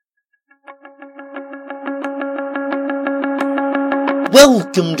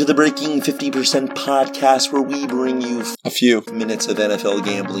Welcome to the Breaking 50% podcast, where we bring you a few minutes of NFL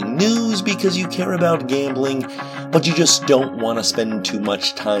gambling news because you care about gambling, but you just don't want to spend too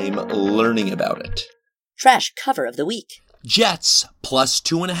much time learning about it. Trash cover of the week. Jets plus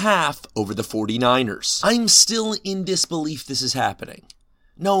 2.5 over the 49ers. I'm still in disbelief this is happening.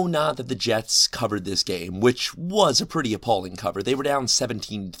 No, not that the Jets covered this game, which was a pretty appalling cover. They were down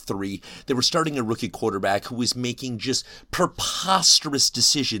 17-3. They were starting a rookie quarterback who was making just preposterous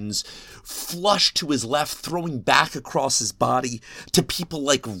decisions, flush to his left, throwing back across his body to people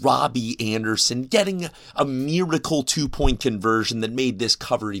like Robbie Anderson, getting a miracle 2-point conversion that made this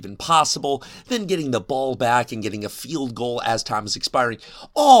cover even possible, then getting the ball back and getting a field goal as time was expiring.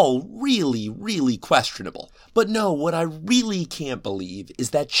 All really, really questionable. But no, what I really can't believe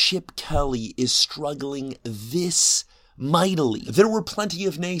is that Chip Kelly is struggling this mightily. There were plenty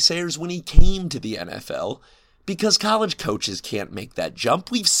of naysayers when he came to the NFL, because college coaches can't make that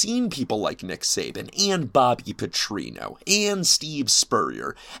jump. We've seen people like Nick Saban and Bobby Petrino and Steve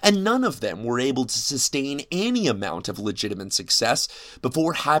Spurrier, and none of them were able to sustain any amount of legitimate success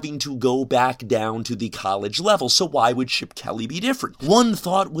before having to go back down to the college level. So why would Chip Kelly be different? One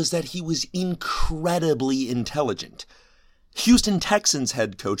thought was that he was incredibly intelligent. Houston Texans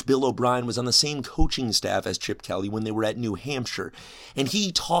head coach Bill O'Brien was on the same coaching staff as Chip Kelly when they were at New Hampshire, and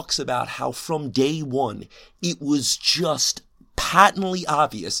he talks about how from day one it was just patently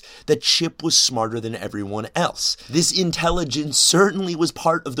obvious that Chip was smarter than everyone else. This intelligence certainly was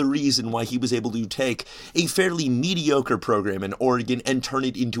part of the reason why he was able to take a fairly mediocre program in Oregon and turn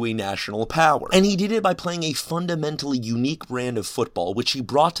it into a national power. And he did it by playing a fundamentally unique brand of football, which he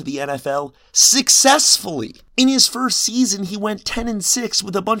brought to the NFL successfully. In his first season, he went 10-6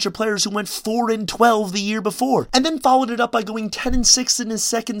 with a bunch of players who went 4-12 the year before, and then followed it up by going 10-6 in his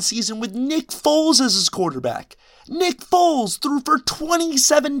second season with Nick Foles as his quarterback. Nick Foles threw for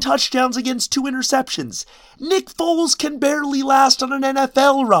 27 touchdowns against 2 interceptions. Nick Foles can barely last on an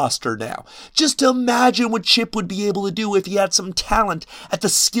NFL roster now. Just imagine what Chip would be able to do if he had some talent at the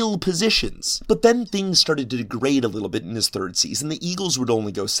skill positions. But then things started to degrade a little bit in his third season. The Eagles would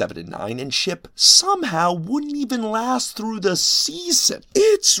only go 7-9, and Chip somehow wouldn't even last through the season.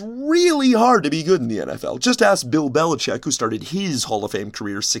 It's really hard to be good in the NFL. Just ask Bill Belichick, who started his Hall of Fame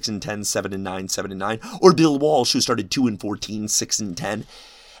career 6-10, 7-9, 7-9, or Bill Walsh, who started 2-14, 6-10.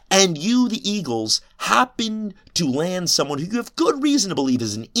 And you, the Eagles, happen to land someone who you have good reason to believe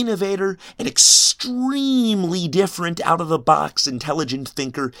is an innovator, an extremely different, out-of-the-box, intelligent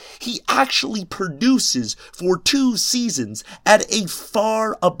thinker. He actually produces for 2 seasons at a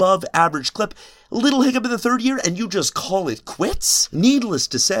far above average clip. Little hiccup in the third year, and you just call it quits? Needless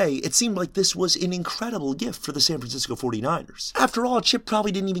to say, it seemed like this was an incredible gift for the San Francisco 49ers. After all, Chip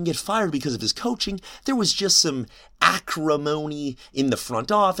probably didn't even get fired because of his coaching. There was just some acrimony in the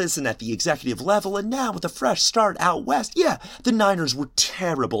front office and at the executive level, and now with a fresh start out west, the Niners were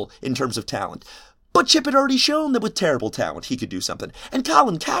terrible in terms of talent. But Chip had already shown that with terrible talent he could do something. And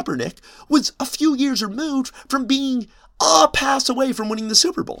Colin Kaepernick was a few years removed from being a pass away from winning the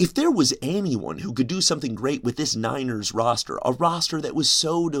Super Bowl. If there was anyone who could do something great with this Niners roster, a roster that was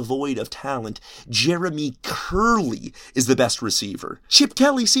so devoid of talent, Jeremy Curley is the best receiver. Chip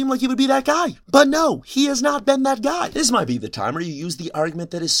Kelly seemed like he would be that guy. But no, he has not been that guy. This might be the time where you use the argument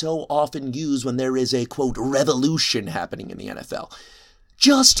that is so often used when there is a, quote, revolution happening in the NFL.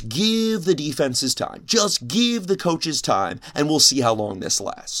 Just give the defenses time. Just give the coaches time, and we'll see how long this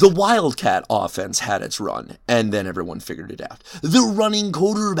lasts. The Wildcat offense had its run, and then everyone figured it out. The running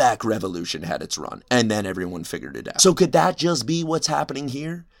quarterback revolution had its run, and then everyone figured it out. So could that just be what's happening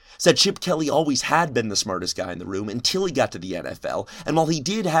here? Is that Chip Kelly always had been the smartest guy in the room until he got to the NFL, and while he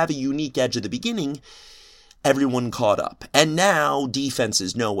did have a unique edge at the beginning, everyone caught up. And now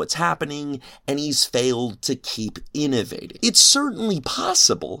defenses know what's happening, and he's failed to keep innovating. It's certainly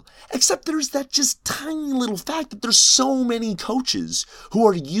possible, except there's that just tiny little fact that there's so many coaches who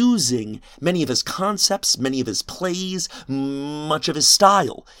are using many of his concepts, many of his plays, much of his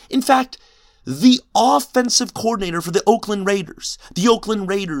style. In fact, the offensive coordinator for the Oakland Raiders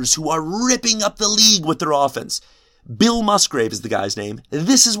who are ripping up the league with their offense, Bill Musgrave is the guy's name.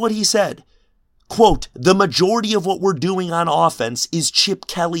 This is what he said. Quote, the majority of what we're doing on offense is Chip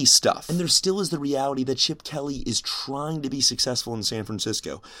Kelly stuff. And there still is the reality that Chip Kelly is trying to be successful in San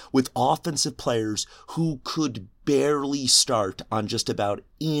Francisco with offensive players who could barely start on just about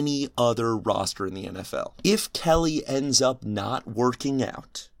any other roster in the NFL. If Kelly ends up not working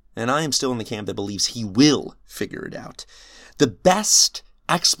out, and I am still in the camp that believes he will figure it out, the best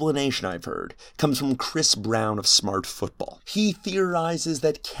explanation I've heard comes from Chris Brown of Smart Football. He theorizes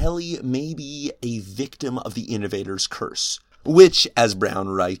that Kelly may be a victim of the innovator's curse. which, as Brown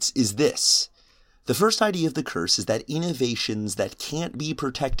writes, is this. The first idea of the curse is that innovations that can't be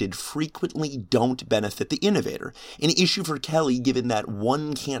protected frequently don't benefit the innovator, an issue for Kelly given that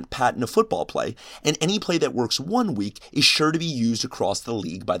one can't patent a football play, and any play that works one week is sure to be used across the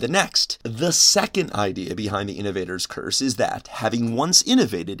league by the next. The second idea behind the innovator's curse is that, having once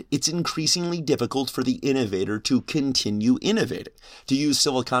innovated, it's increasingly difficult for the innovator to continue innovating. To use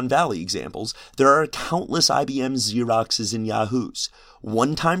Silicon Valley examples, there are countless IBMs, Xeroxes, and Yahoos.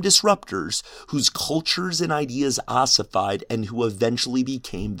 One-time disruptors whose cultures and ideas ossified and who eventually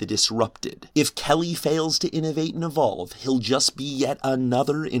became the disrupted. If Kelly fails to innovate and evolve, he'll just be yet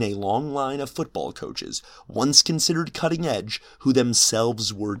another in a long line of football coaches, once considered cutting edge, who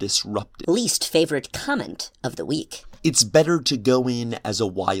themselves were disrupted. Least favorite comment of the week. It's better to go in as a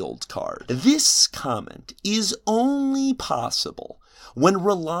wild card. This comment is only possible when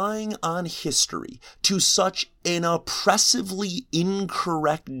relying on history to such an oppressively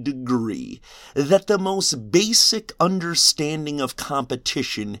incorrect degree that the most basic understanding of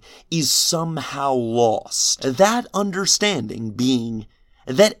competition is somehow lost. That understanding being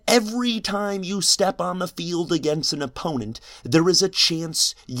that every time you step on the field against an opponent, there is a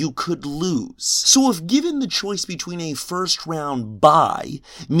chance you could lose. So if given the choice between a first-round bye,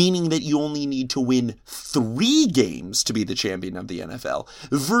 meaning that you only need to win 3 games to be the champion of the NFL,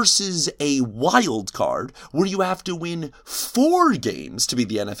 versus a wild card where you have to win 4 games to be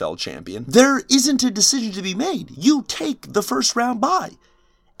the NFL champion, there isn't a decision to be made. You take the first-round bye.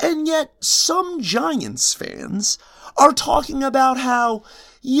 And yet, some Giants fans are talking about how,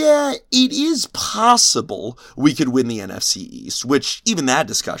 yeah, it is possible we could win the NFC East, which even that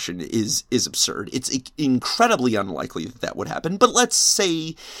discussion is absurd. It's incredibly unlikely that would happen, but let's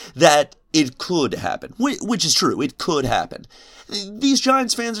say that it could happen, which is true. It could happen. These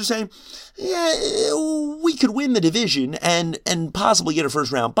Giants fans are saying, yeah, we could win the division and possibly get a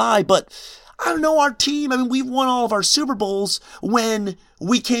first-round bye, but I don't know, our team, we've won all of our Super Bowls when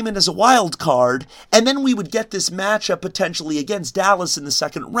we came in as a wild card, and then we would get this matchup potentially against Dallas in the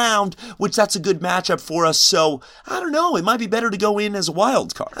second round, which that's a good matchup for us, so I don't know, it might be better to go in as a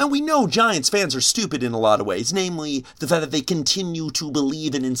wild card. And we know Giants fans are stupid in a lot of ways, namely the fact that they continue to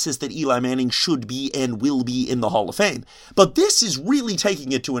believe and insist that Eli Manning should be and will be in the Hall of Fame. But this is really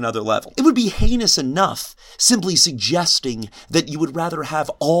taking it to another level. It would be heinous enough simply suggesting that you would rather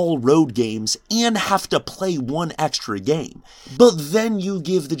have all road games and have to play one extra game. But then you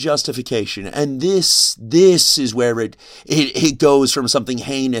give the justification, and this is where it goes from something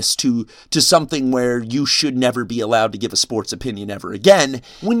heinous to something where you should never be allowed to give a sports opinion ever again,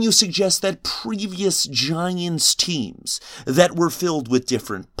 when you suggest that previous Giants teams that were filled with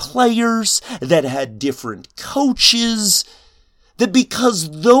different players, that had different coaches, that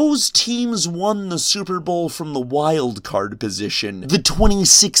because those teams won the Super Bowl from the wild card position, the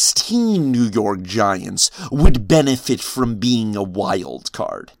 2016 New York Giants would benefit from being a wild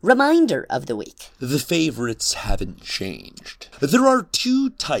card. Reminder of the week. The favorites haven't changed. There are 2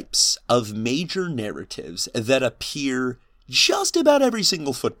 types of major narratives that appear just about every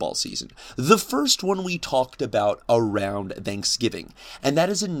single football season. The first one we talked about around Thanksgiving, and that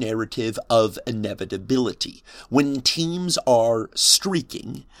is a narrative of inevitability. When teams are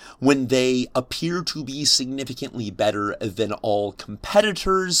streaking, when they appear to be significantly better than all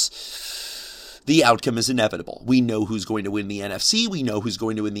competitors, the outcome is inevitable. We know who's going to win the NFC, we know who's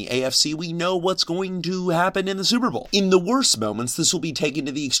going to win the AFC, we know what's going to happen in the Super Bowl. In the worst moments, this will be taken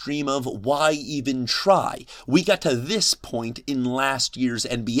to the extreme of why even try? We got to this point in last year's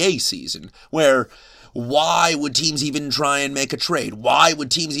NBA season, where why would teams even try and make a trade? Why would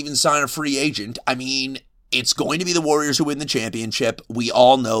teams even sign a free agent? It's going to be the Warriors who win the championship. We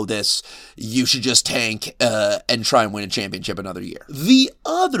all know this. You should just tank and try and win a championship another year. The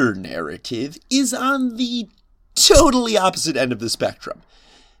other narrative is on the totally opposite end of the spectrum.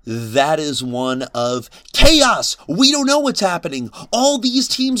 That is one of chaos. We don't know what's happening. All these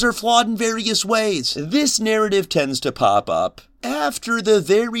teams are flawed in various ways. This narrative tends to pop up after the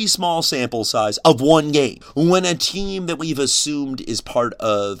very small sample size of one game, when a team that we've assumed is part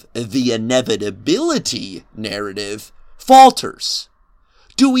of the inevitability narrative falters.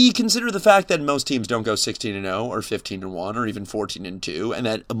 Do we consider the fact that most teams don't go 16-0 or 15-1 or even 14-2 and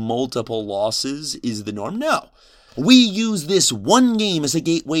that multiple losses is the norm? No. We use this one game as a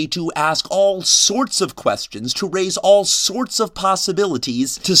gateway to ask all sorts of questions, to raise all sorts of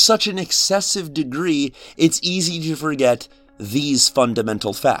possibilities to such an excessive degree, it's easy to forget these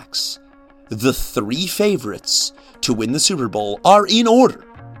fundamental facts. The 3 favorites to win the Super Bowl are in order: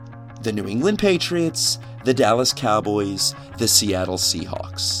 the New England Patriots, the Dallas Cowboys, the Seattle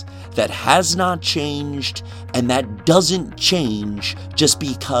Seahawks. That has not changed, and that doesn't change just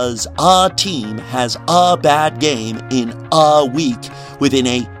because a team has a bad game in a week within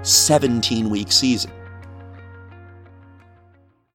a 17-week season.